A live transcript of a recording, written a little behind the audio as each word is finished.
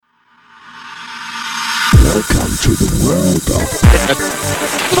Welcome to the world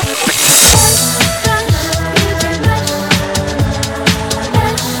of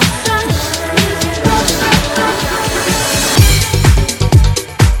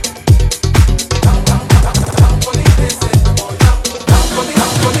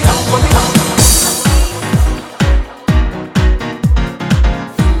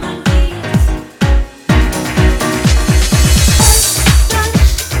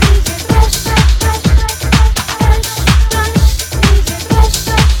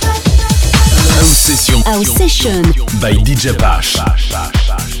House Session by DJ Pash.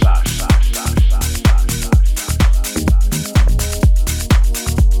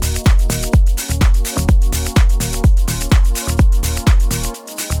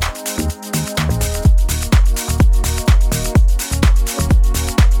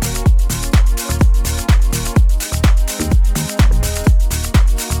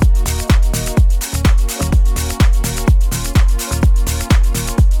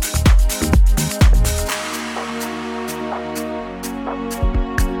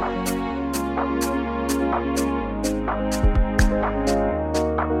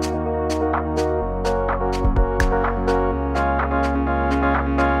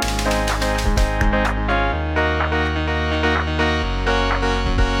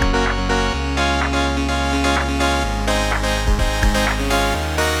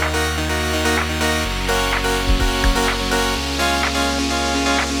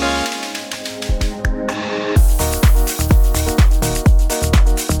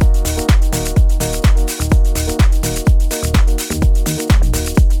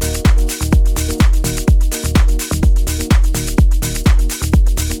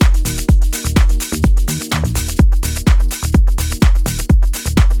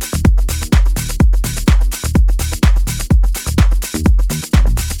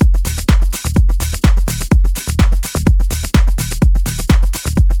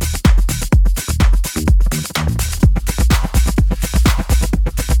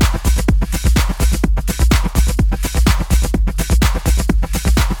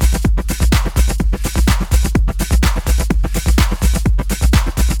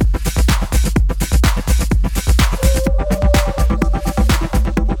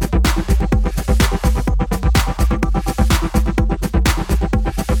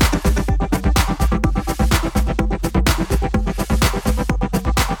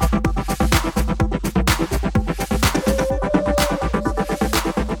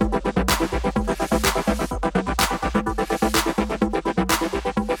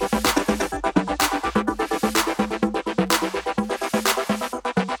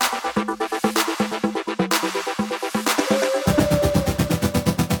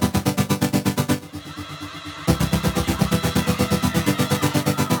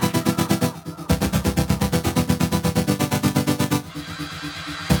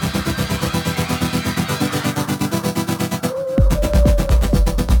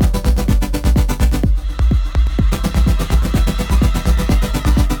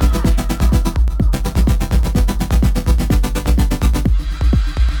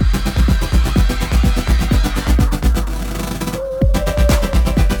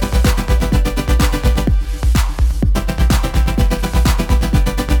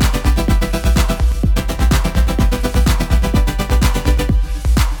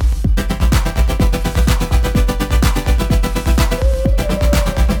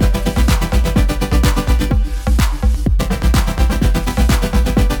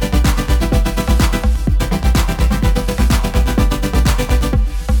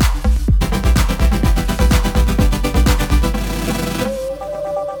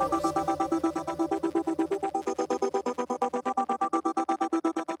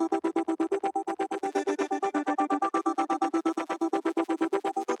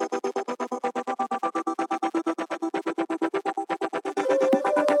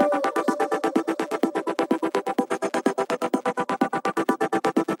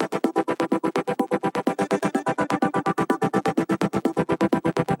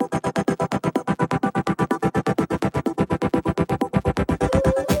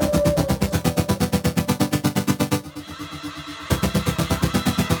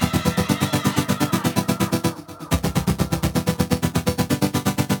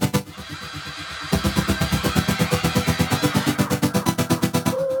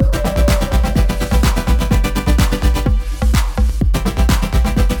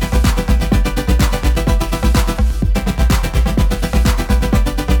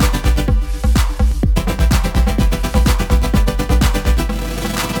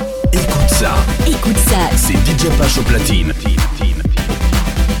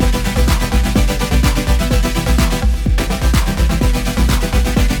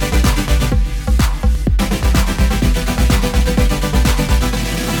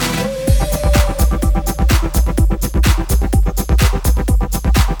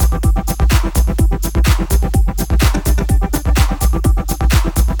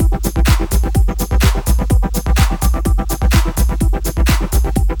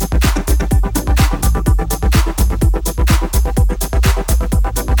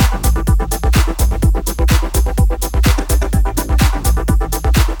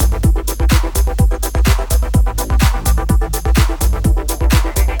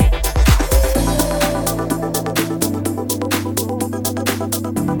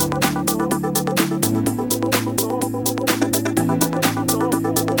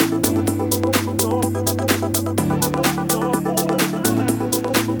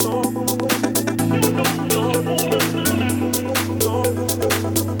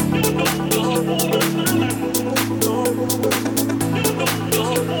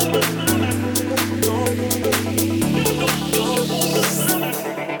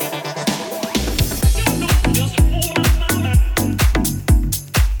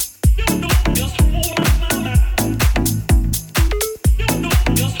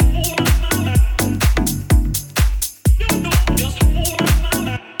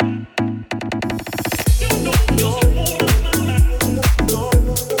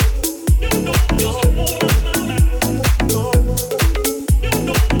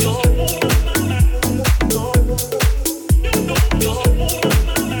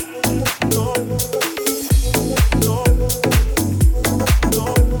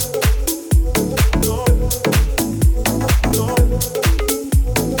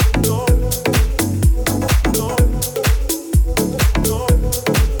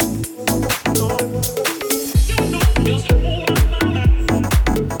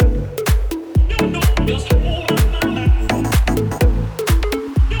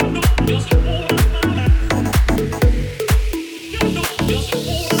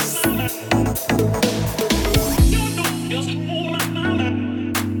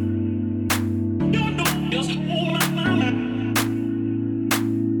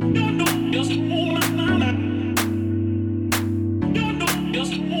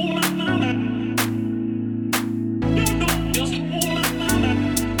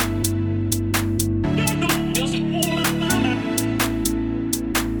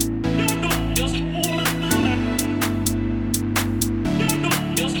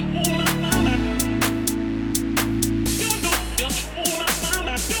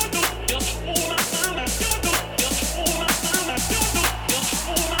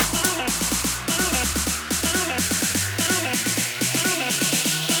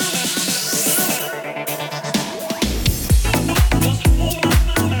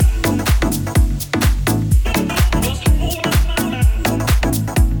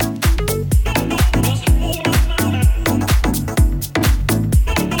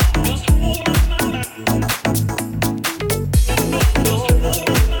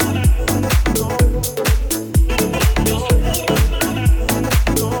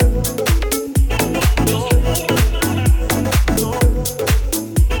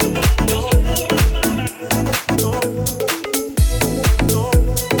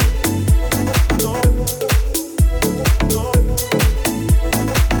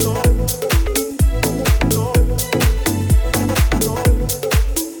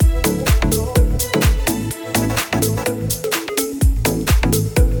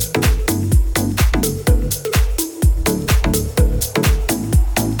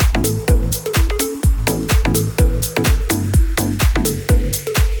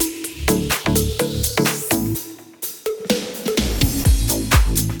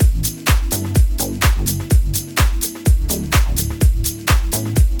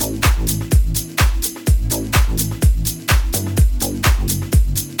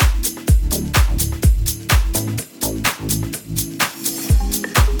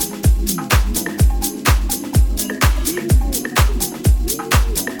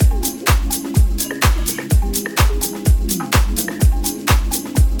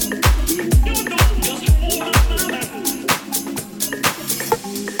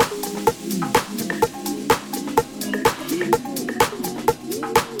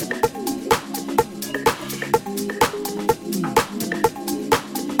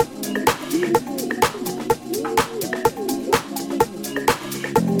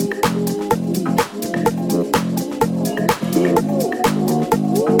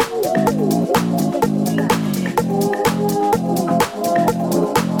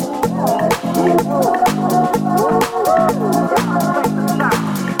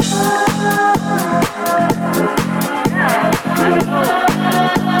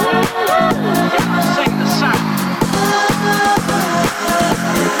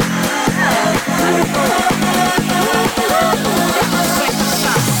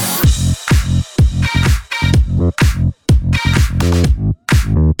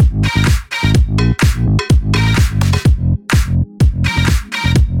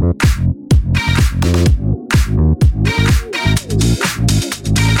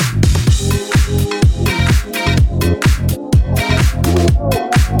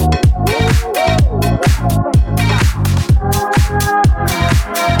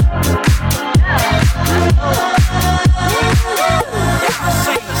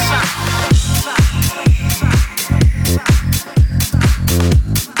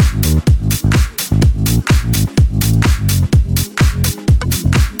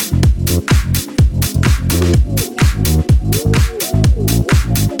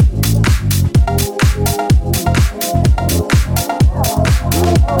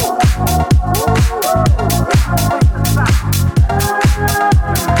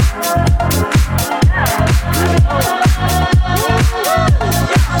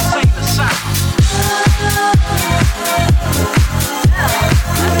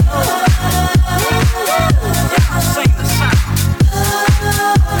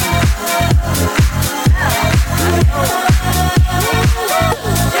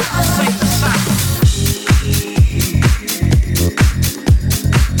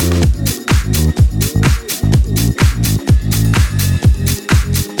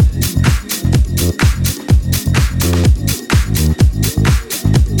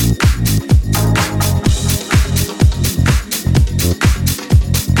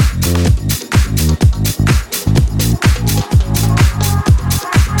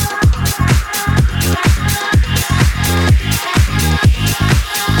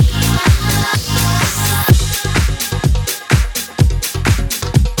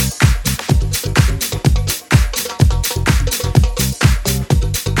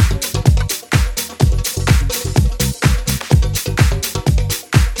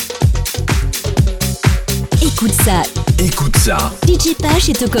 Écoute ça. Écoute ça. DJ Pash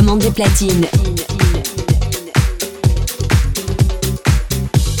est aux commandes des platines.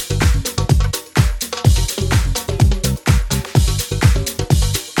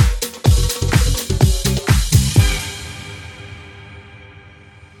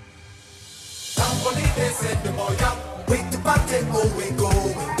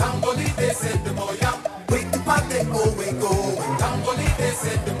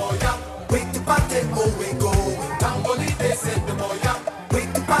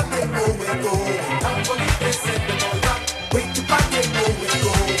 Go.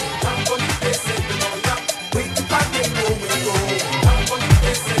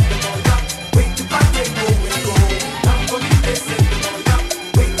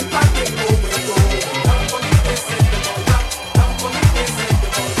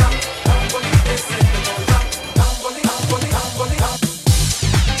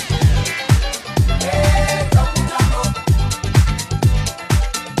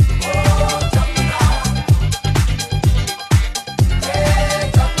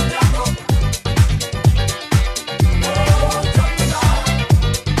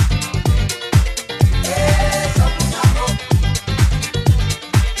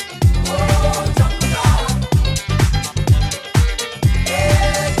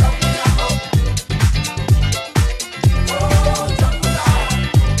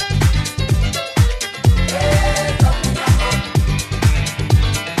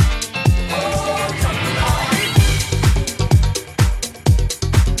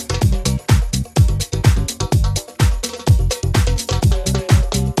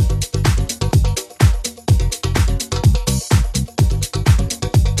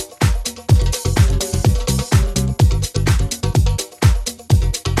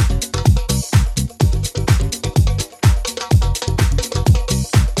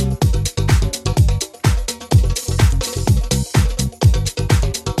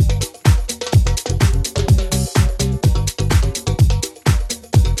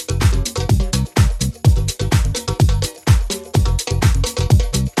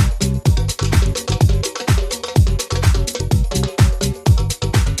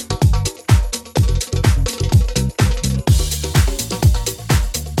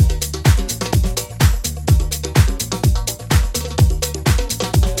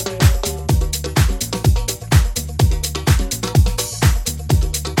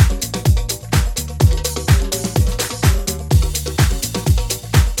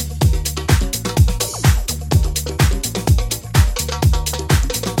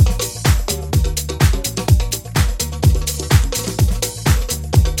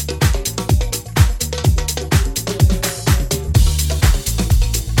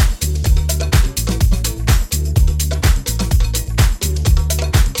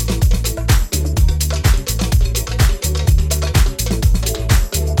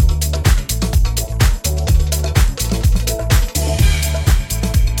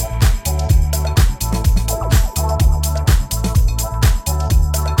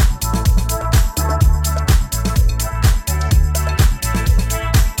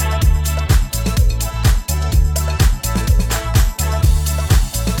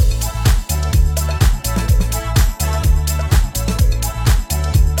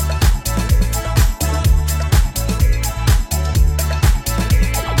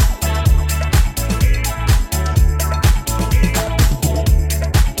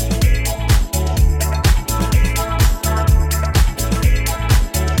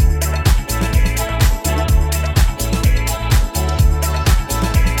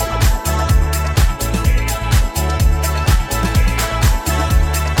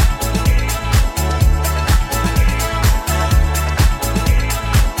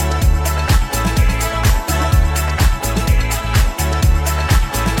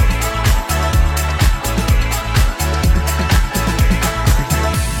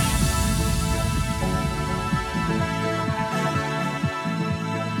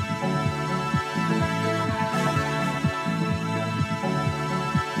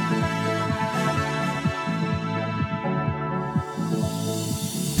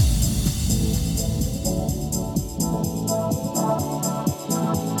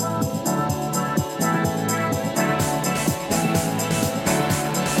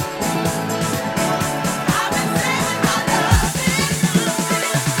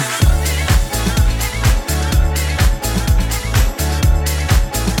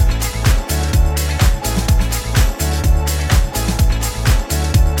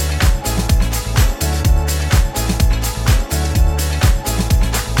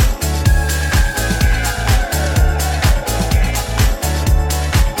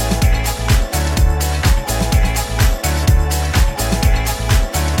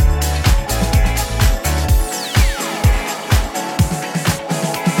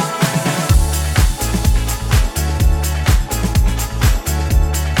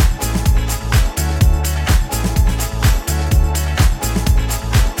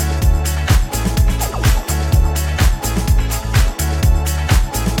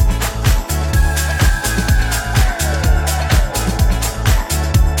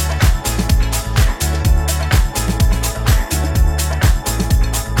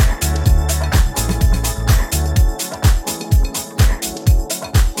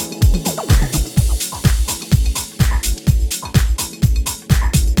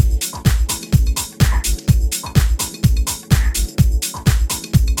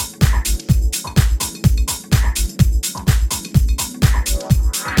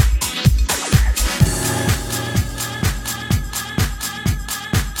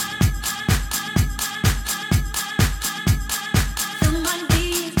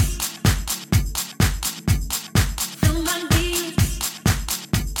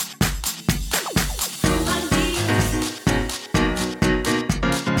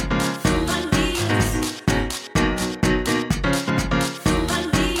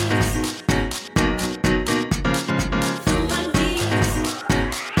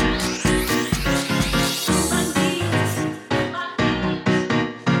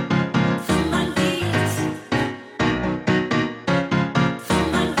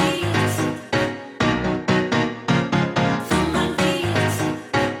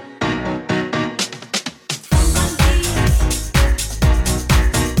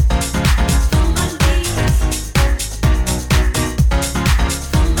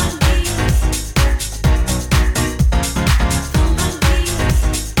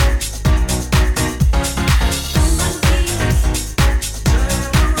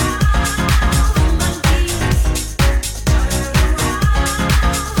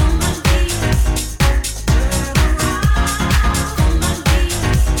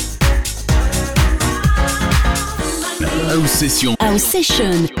 Session House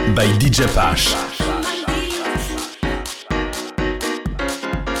Session by DJ Pash.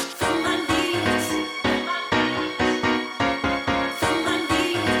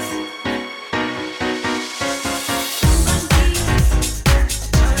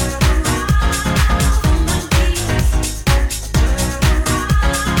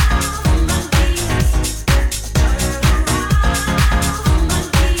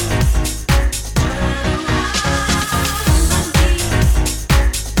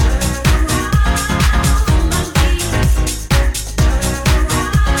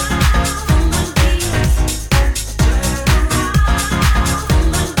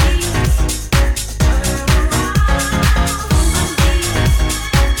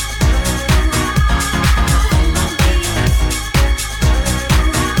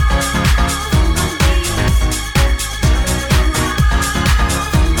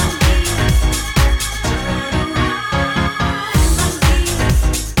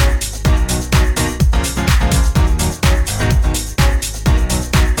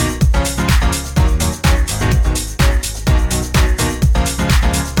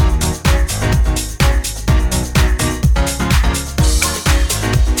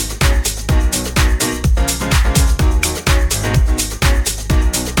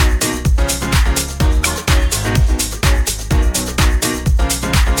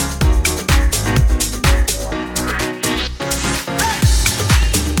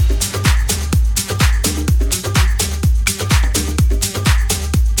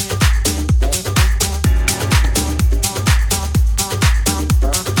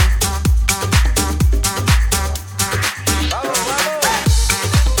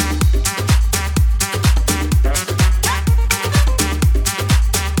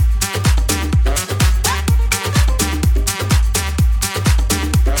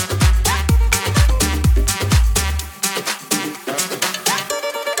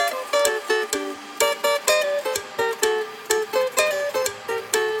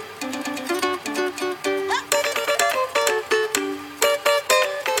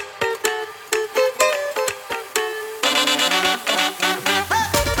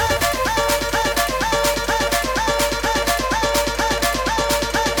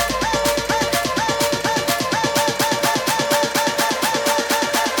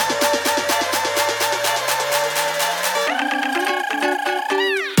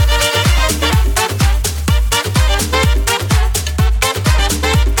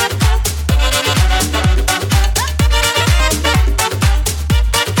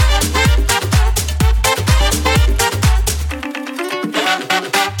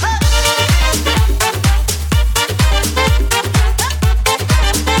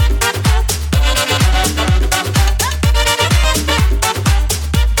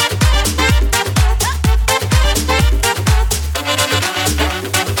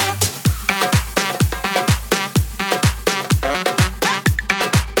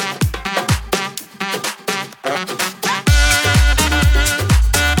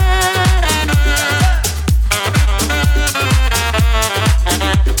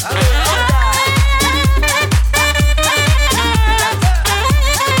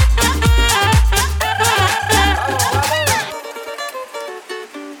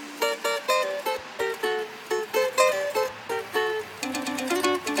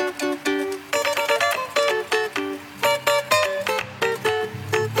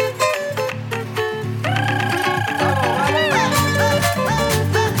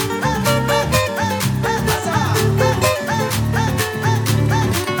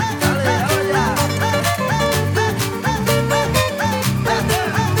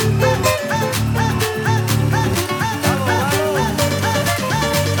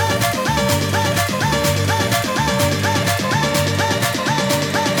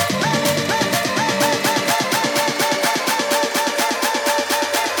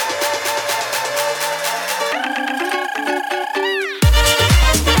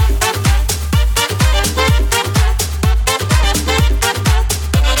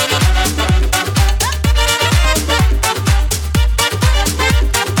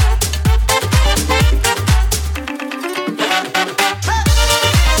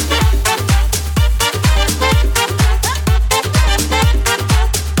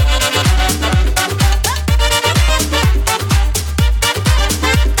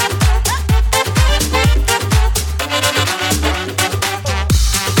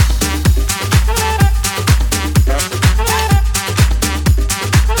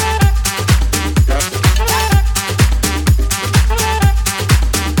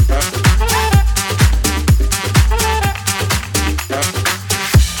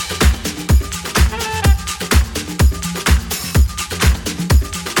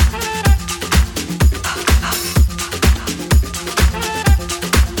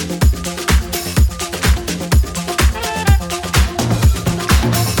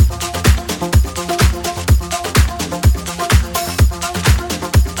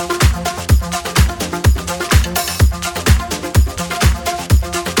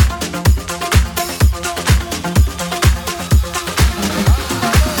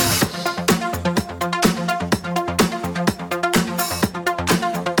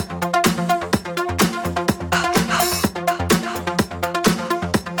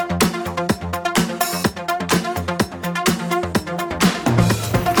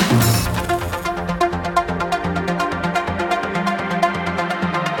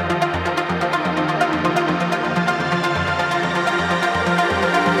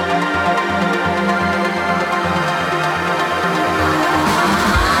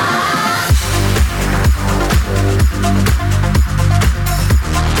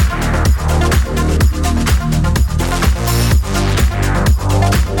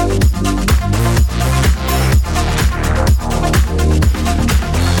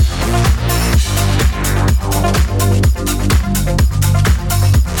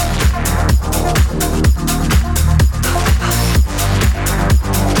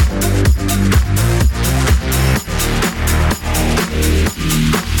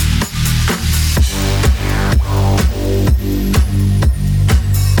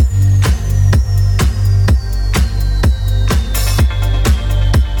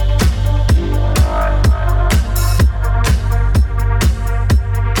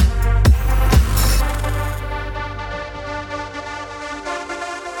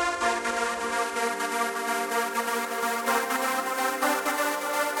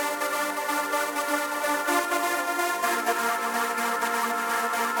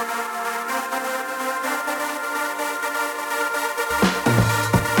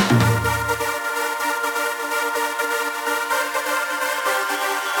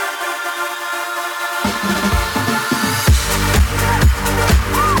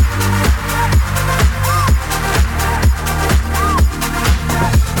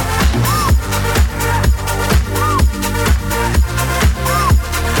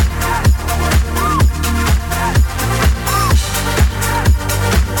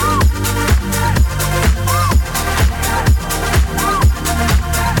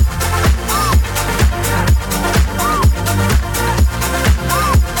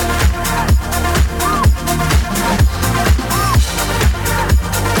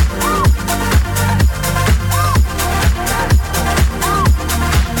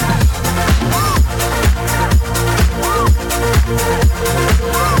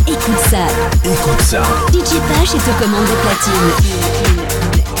 Lâche et te commande des platines.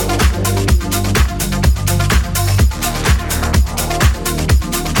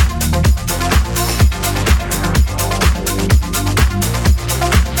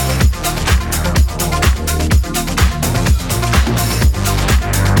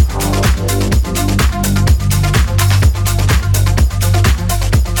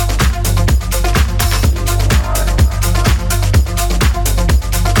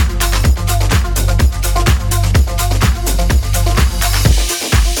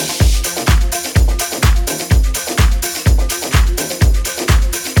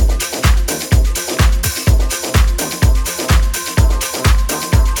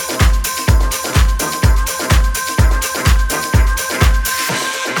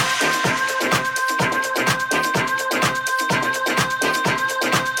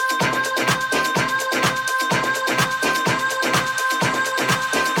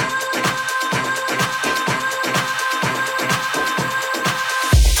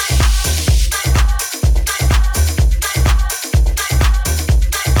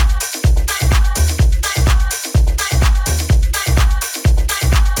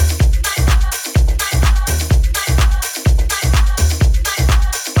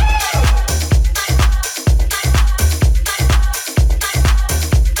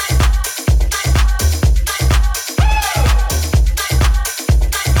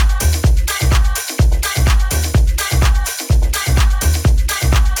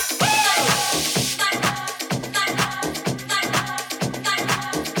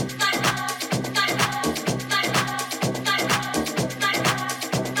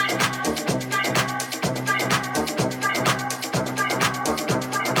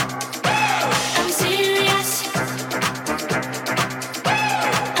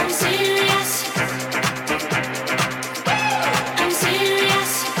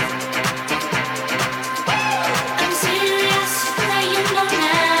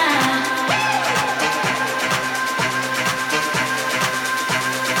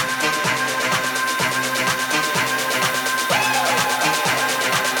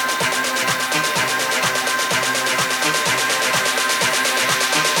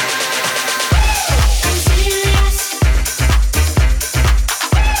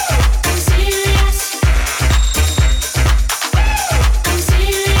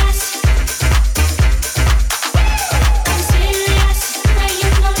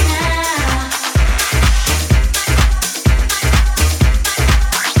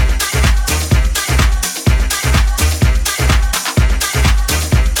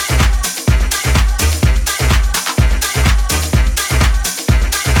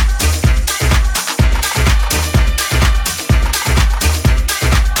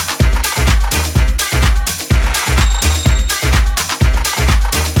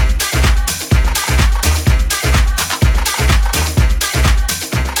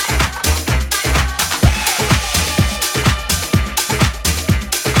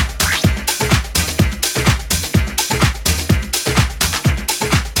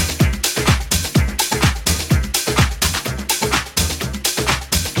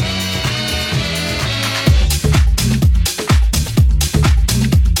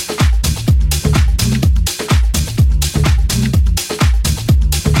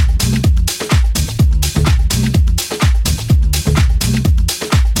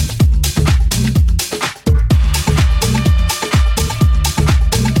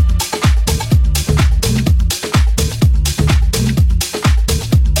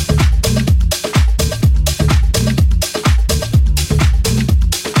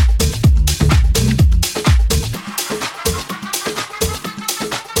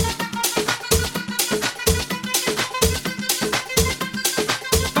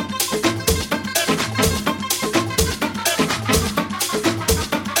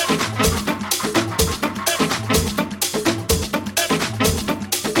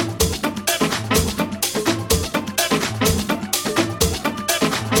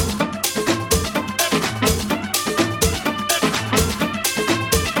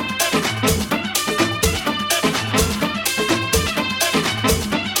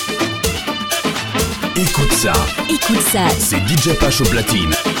 Écoute ça. C'est DJ Pash au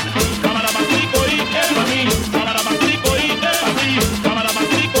platine.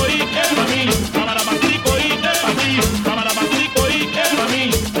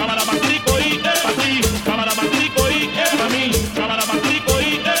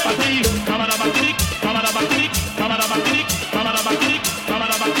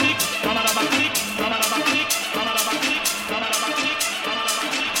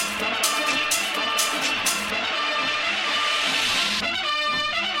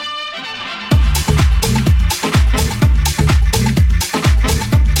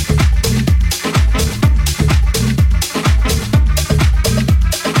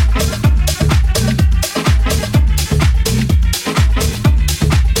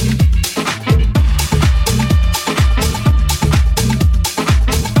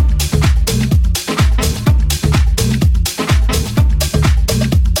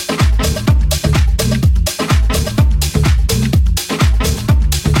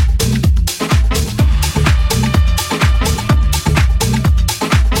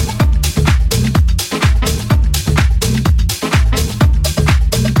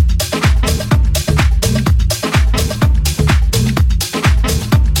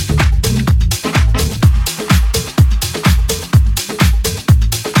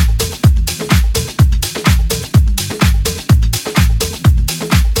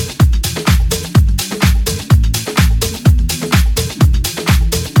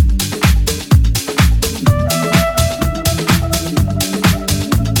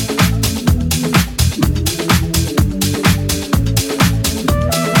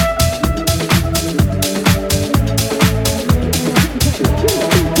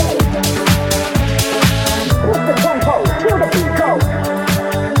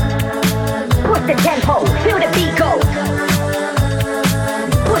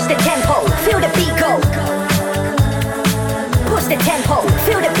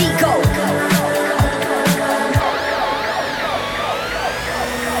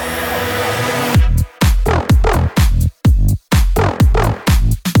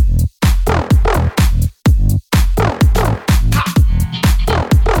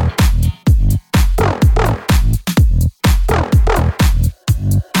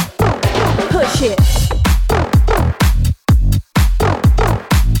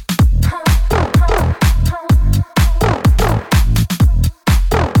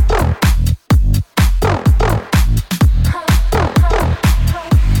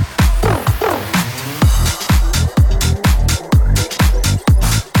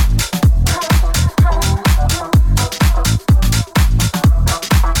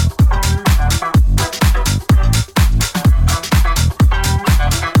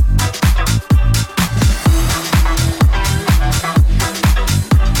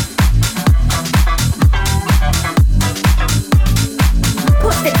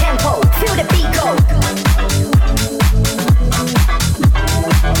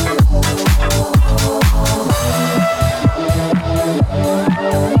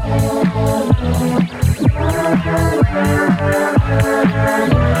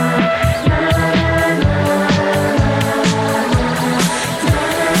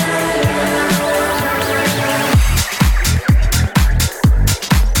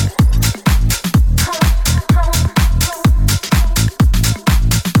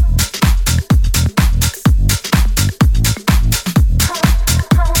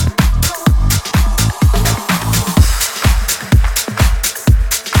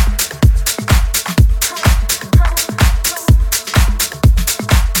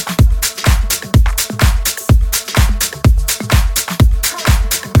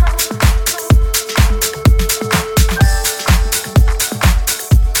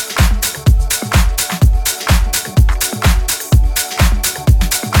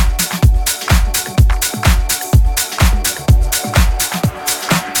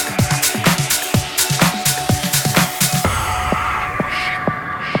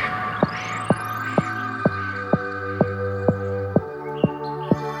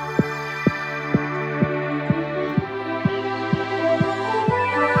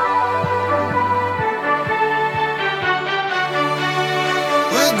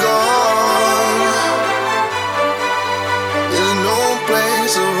 we're gone, there's no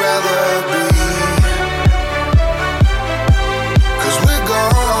place I'd rather be. 'Cause we're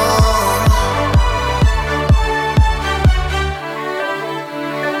gone.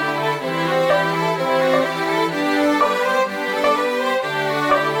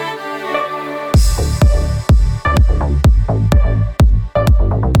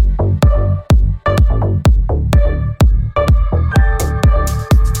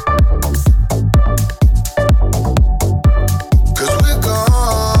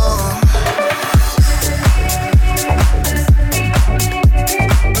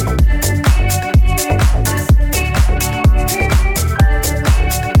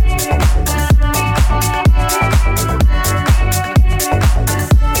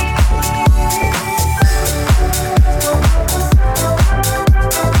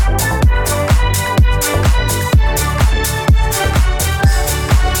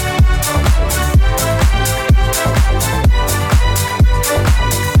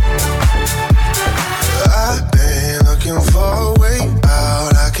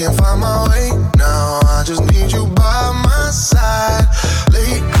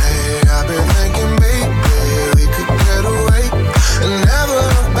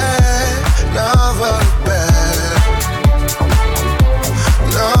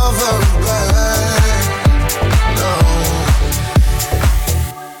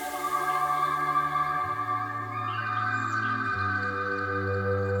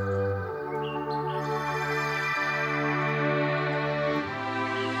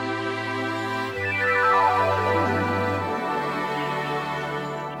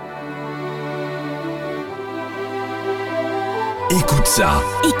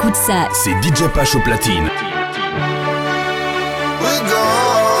 Écoute ça, c'est DJ Pash au platine. We're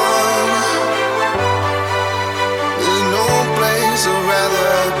gone, there's no place I'd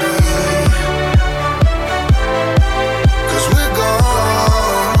rather be. 'Cause we're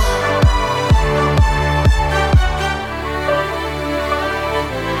gone,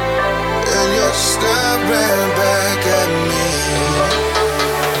 and you're staring back at me.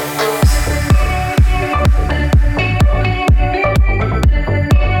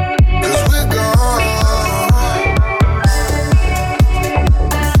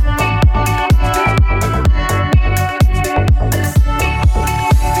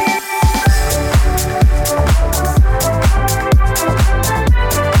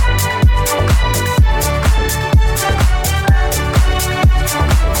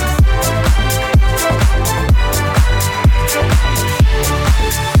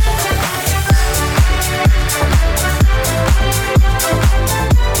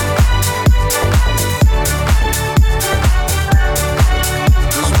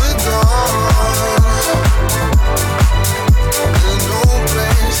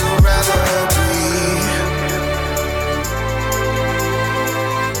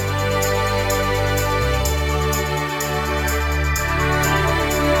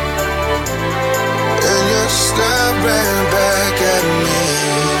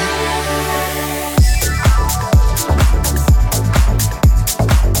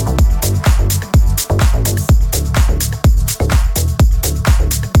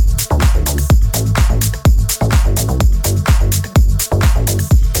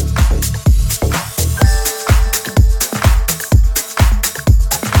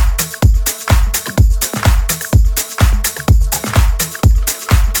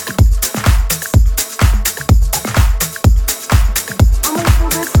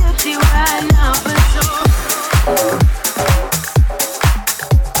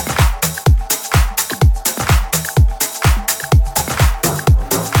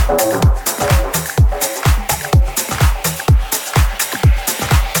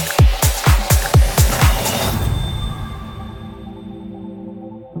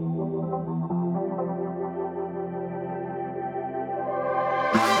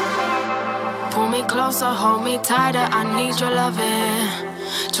 Closer, hold me tighter, I need your loving.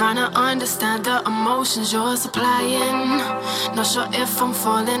 Trying to understand the emotions you're supplying. Not sure if I'm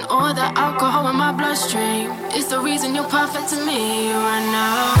falling or the alcohol in my bloodstream is the reason you're perfect to me right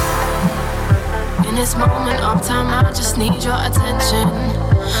now. In this moment of time, I just need your attention.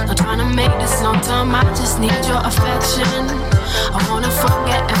 Not trying to make this long term, I just need your affection. I wanna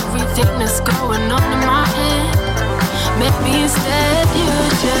forget everything that's going on in my head. Maybe instead you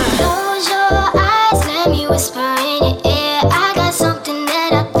just close your eyes, let me whisper in your ear. I got something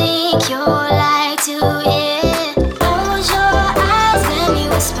that I think you'll like to hear. Close your eyes, let me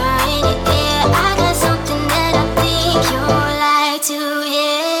whisper in your ear. I got something that I think you'll like to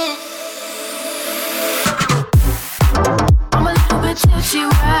hear. I'm a little bit tipsy. tipsy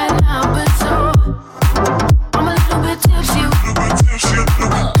right now, but so I'm a little bit tipsy.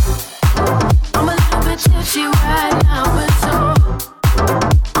 I'm a little bit tipsy right now, but so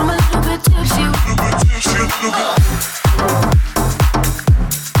I'm a little bit tipsy.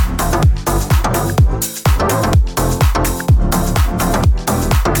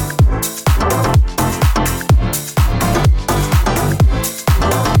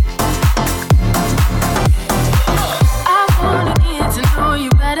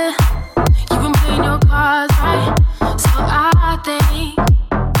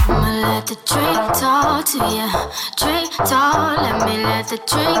 The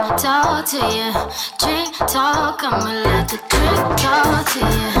drink talk to you, drink talk, I'ma let the drink talk to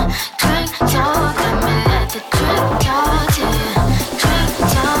you, drink talk, I'ma let the drink talk to you, drink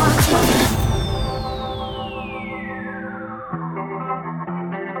talk to you.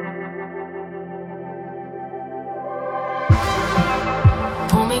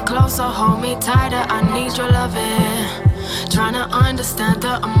 Pull me closer, hold me tighter, I need your loving. Trying to understand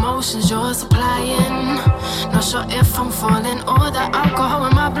the emotions you're supplying. Not sure if I'm falling or the alcohol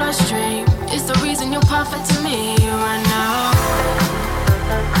in my bloodstream is the reason you're perfect to me right now.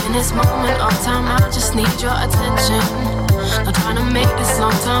 In this moment of time, I just need your attention. Not trying to make this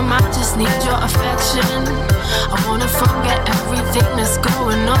long term, I just need your affection. I wanna forget everything that's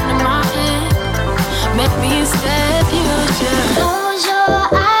going on in my head. Maybe instead you just close your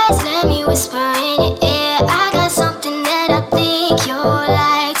eyes, let me whisper in your ear. I got something that I think you'll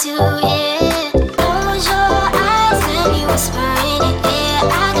like to hear. Close your eyes, let me whisper in your ear.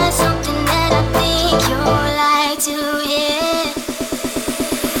 I got something that I think you'll like to hear.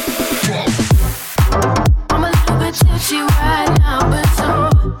 I'm a little bit tipsy right now, but so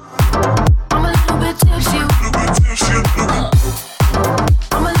I'm a little bit tipsy.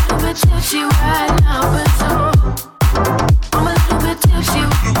 I'm a little bit tipsy right now, but so I'm a little bit tipsy.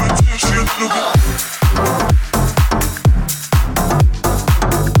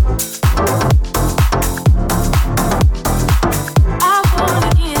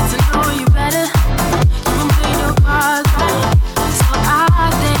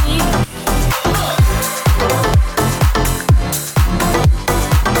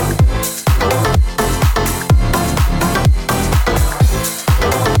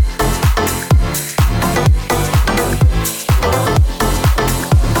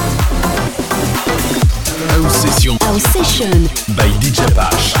 Session by DJ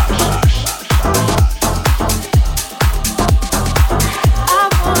Pash.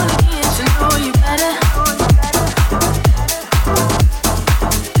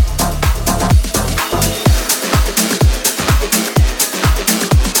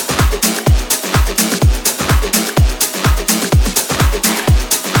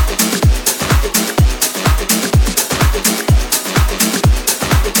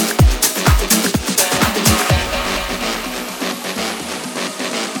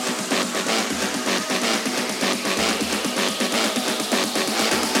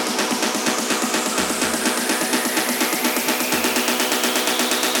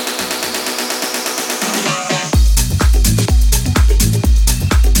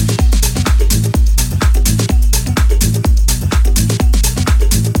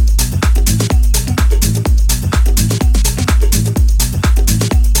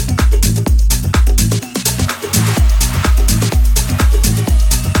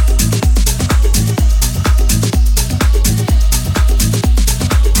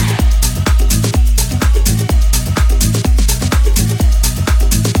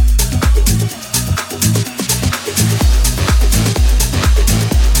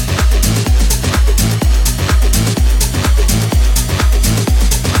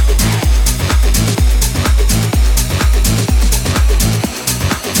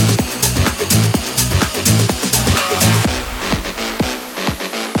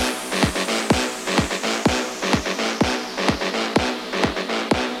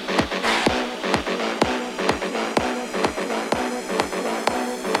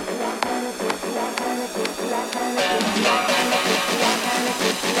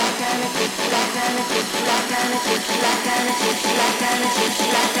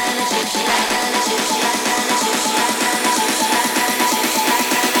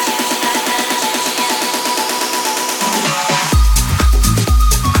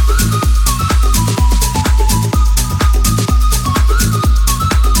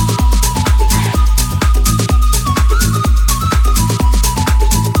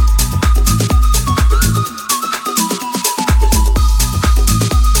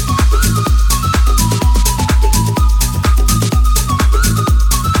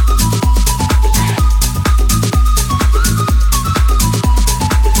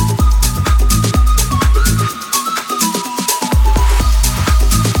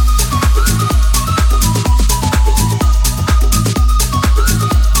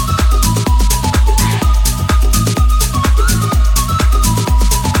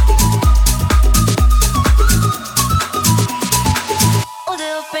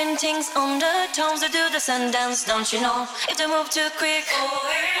 tones, they do the sun dance, don't you know? If they move too quick,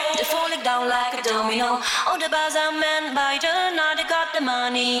 they're falling down like a domino. All the bars are men by the night, they got the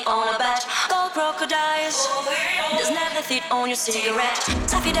money on a bet. Gold crocodiles, there's never fit on your cigarette.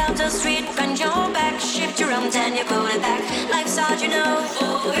 Tap you down the street, bend your back, shift your arms and you pull it back. Life's hard, you know.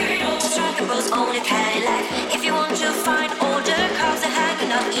 Strike a pose on a Cadillac. If you want to find all the cars, they're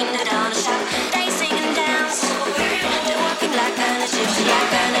hanging up in the dollar shop. They sing and dance. They're walking like a gypsy,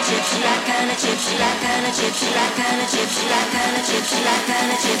 like a gypsy, like a gypsy, like a gypsy, like a gypsy, like a gypsy, like a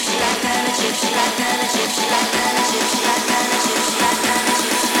gypsy, like a gypsy, like a gypsy, like a gypsy, like a gypsy, like a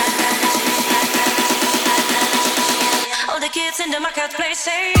gypsy, like a gypsy, like a gypsy. All the kids in the marketplace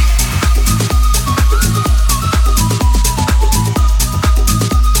say.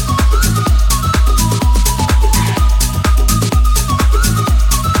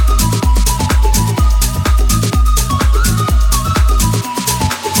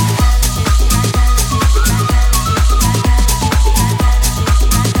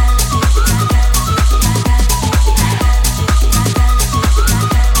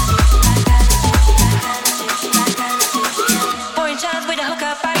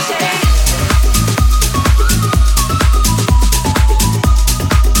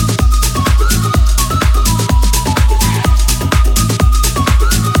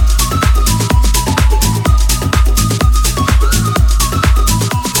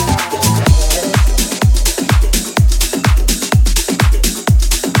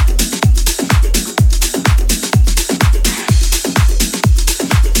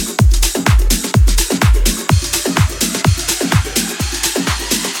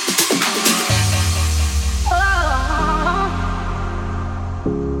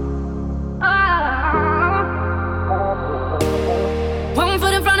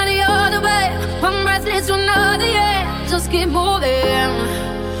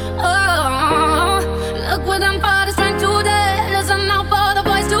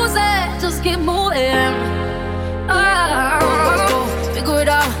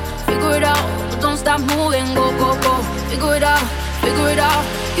 Moving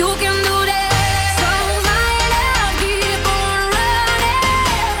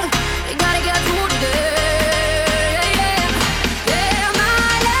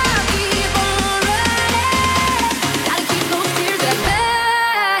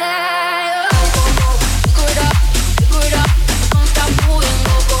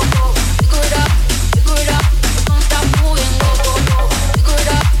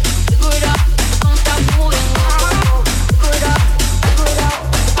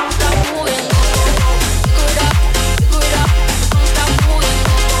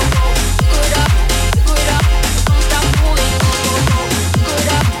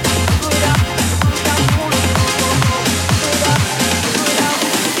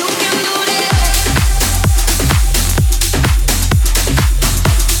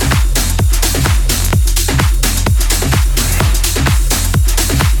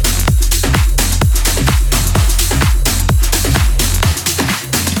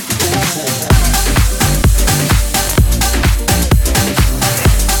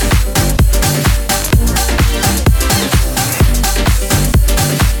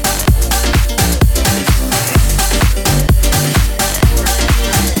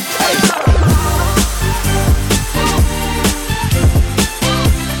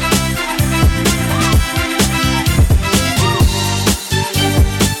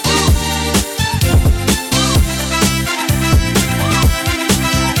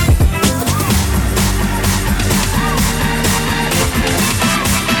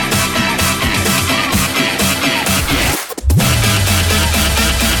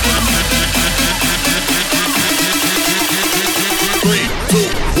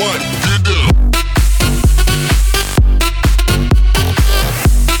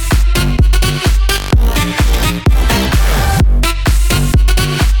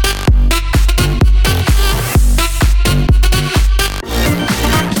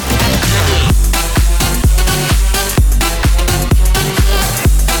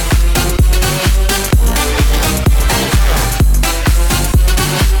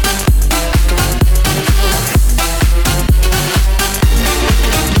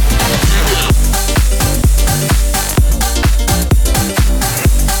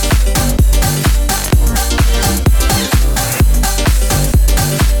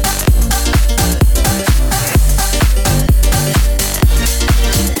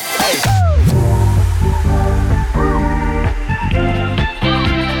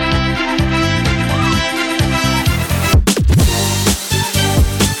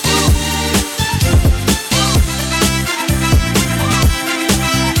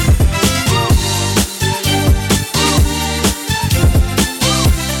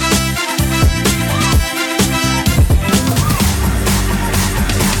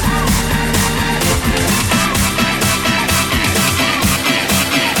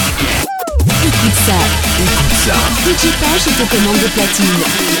ça. Écoute ça. DJ Page est aux commandes de platine.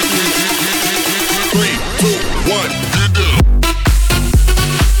 3, 2, 1.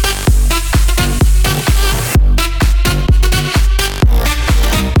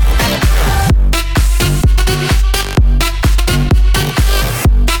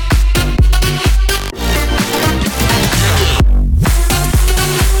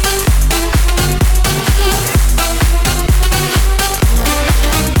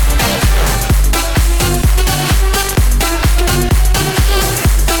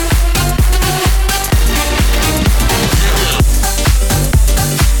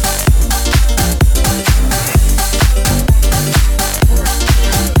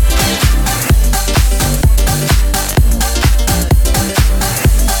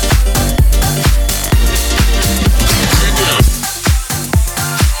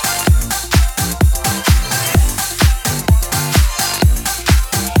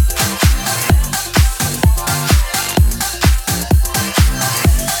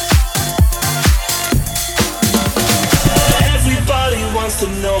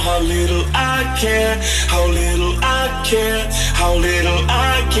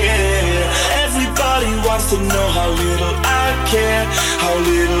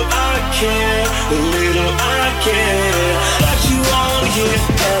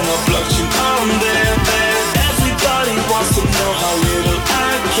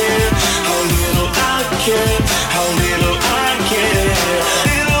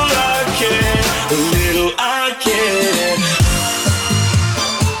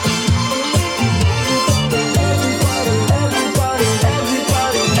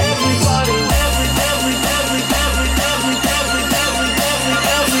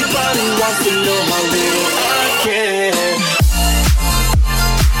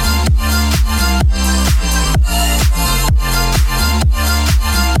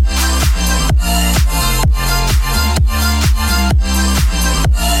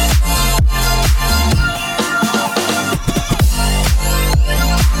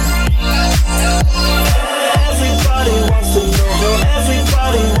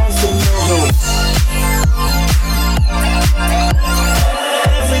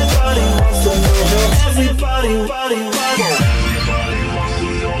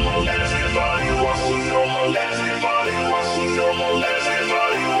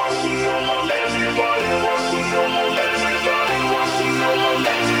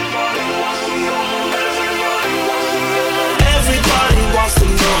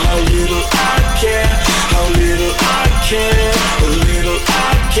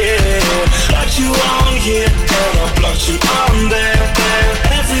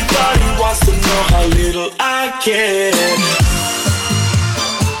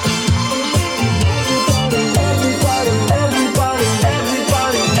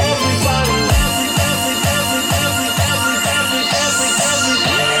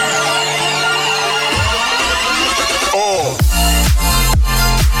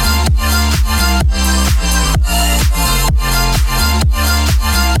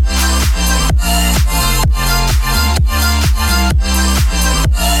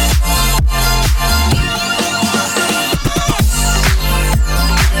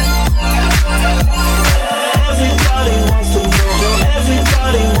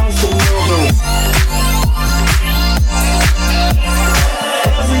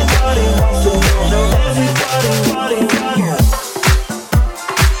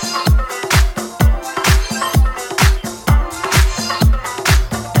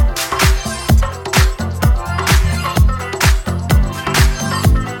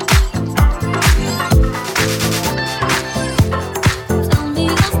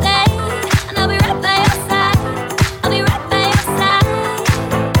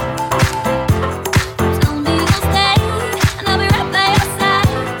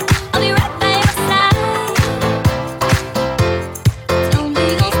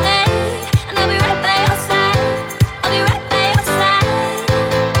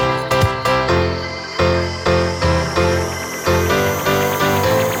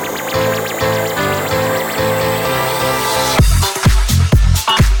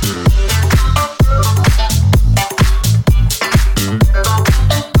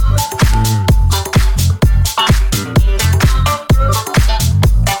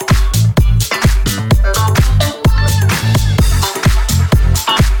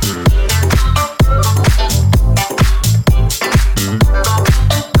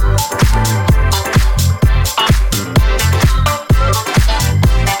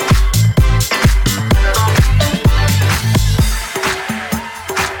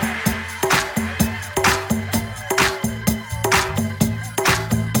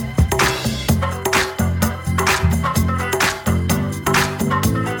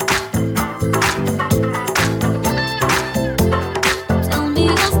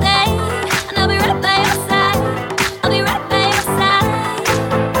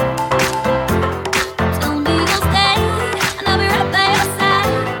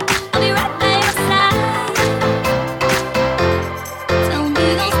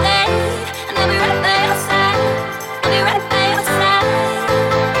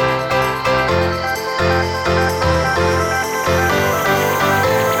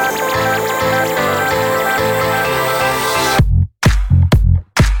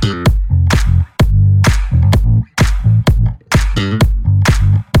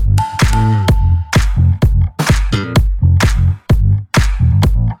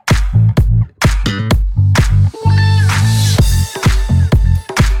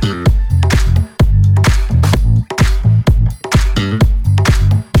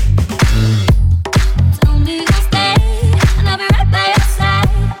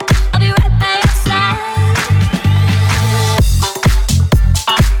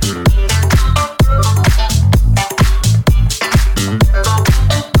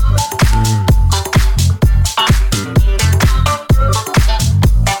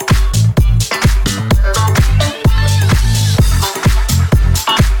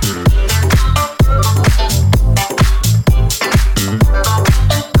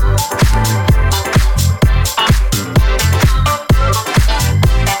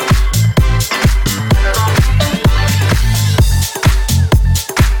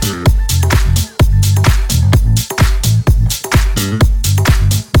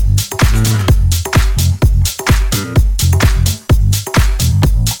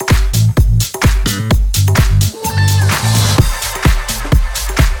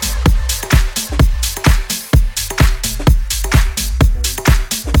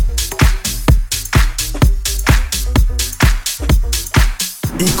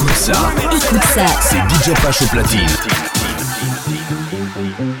 Écoute ça. C'est DJ Pash au platine.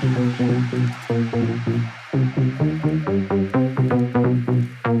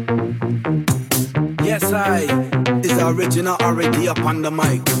 Yes, I is the original already up on the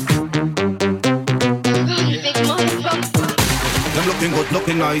mic. Them looking good,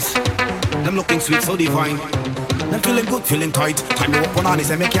 looking nice. Them looking sweet, so divine. Them feeling good, feeling tight. Time to open on this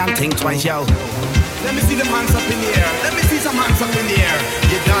and me can't think twice, yo. Let me see them hands up in the air. Let me see some hands up in the air.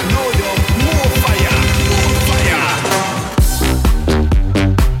 You don't know, yo. More fire, more fire.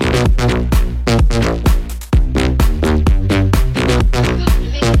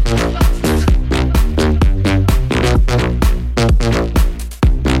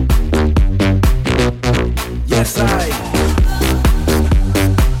 Yes, I.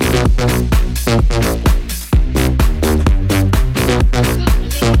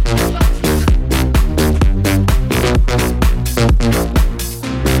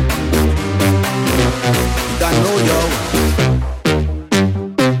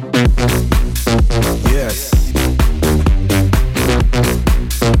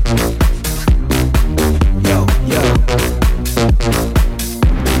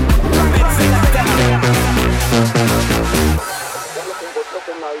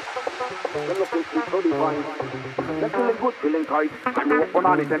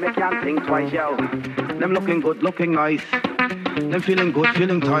 Them me can't think twice, yo. Them looking good, looking nice. Them feeling good,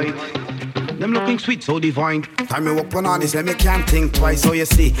 feeling tight. Them looking sweet, so divine. Time me walk on this, and me can't think twice. So you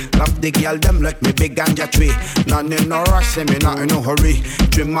see, love the girl, them like me big ganja tree. None in no rush, say me not in no hurry.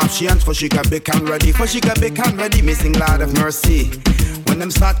 Dream up she hands for she got big and ready. For she got big and ready, me sing Lord of Mercy. When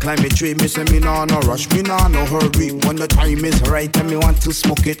them start climbing tree, me say me nah no rush, me nah no hurry. When the time is right and me want to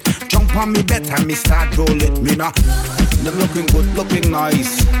smoke it, jump on me bed and me start roll it. Me nah. Them looking good, looking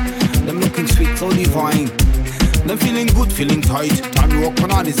nice. Them looking sweet, so divine. Them feeling good, feeling tight. Time to walk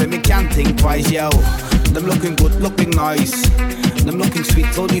on this and me can't think twice, yo. Them looking good, looking nice. Them looking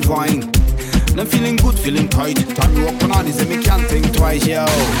sweet, so divine. Them feeling good, feeling tight. Time to walk on this and me can't think twice, yo.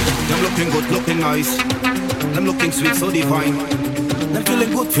 Them looking good, looking nice. Them looking sweet, so divine. Them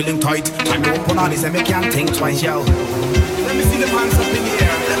feeling good, feeling tight. Time to walk on this and me can't think twice, yo. Let me see them hands up in the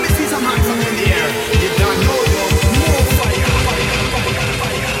air. Let me see some hands up in the air. You don't know, yo. More fire.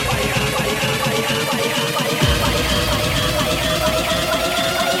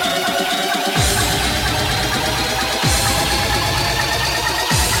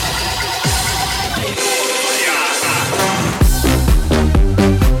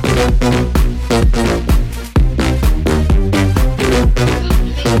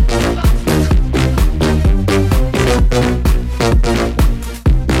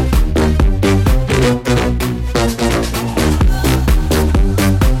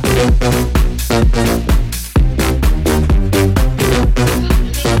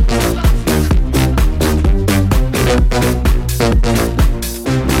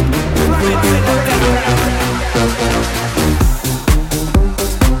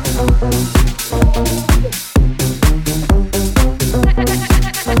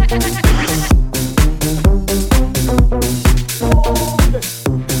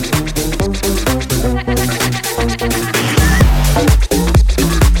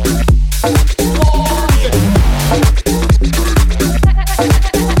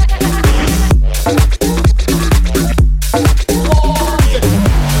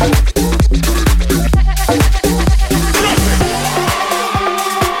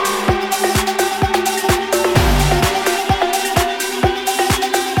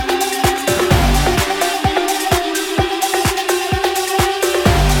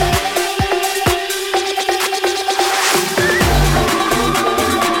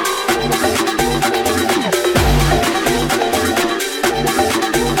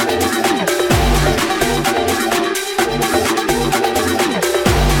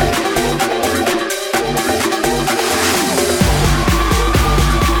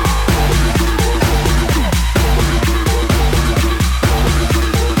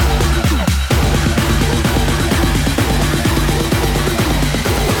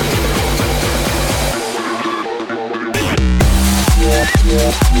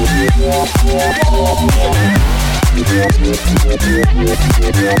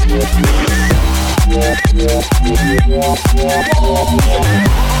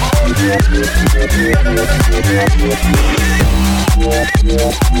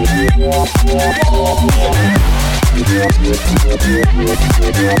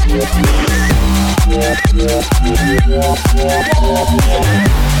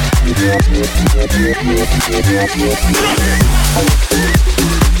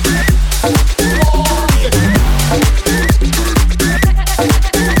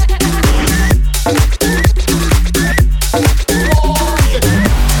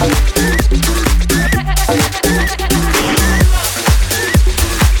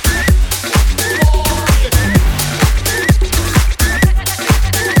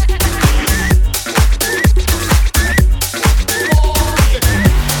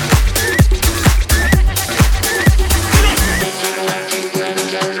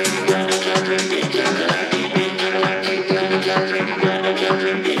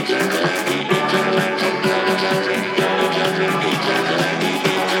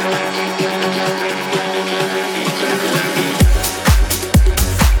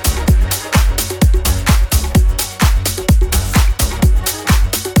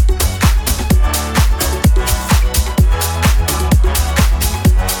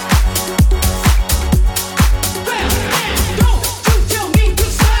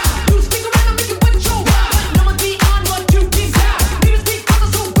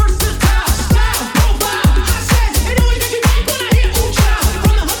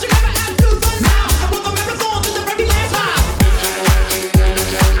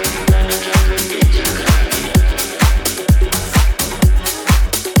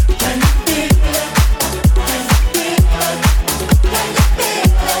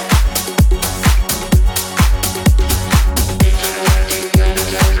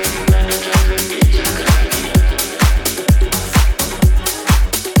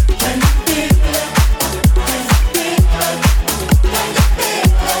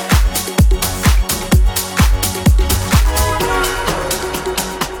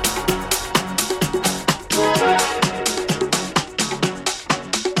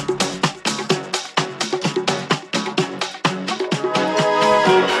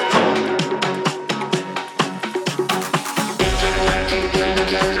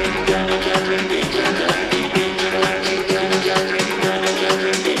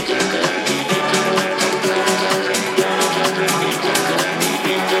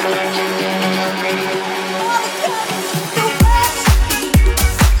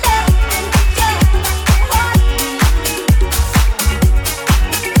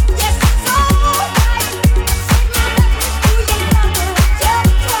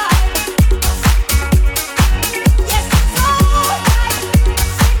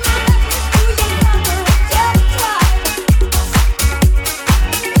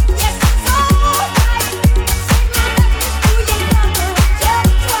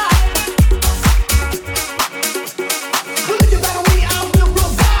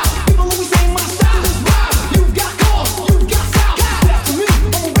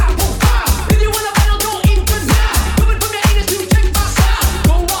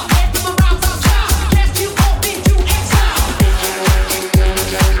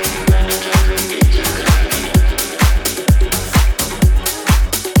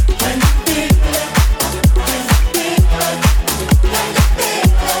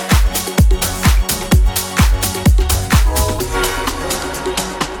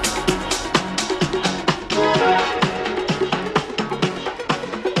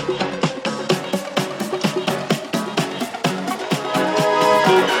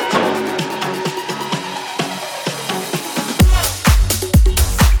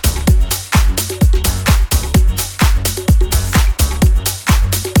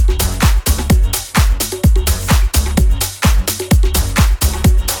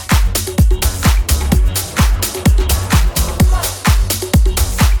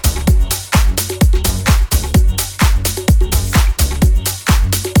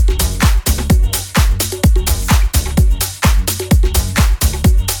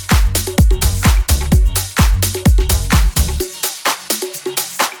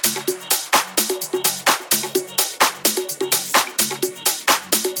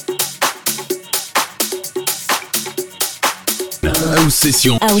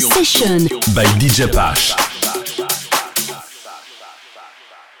 Session Session by DJ Pash.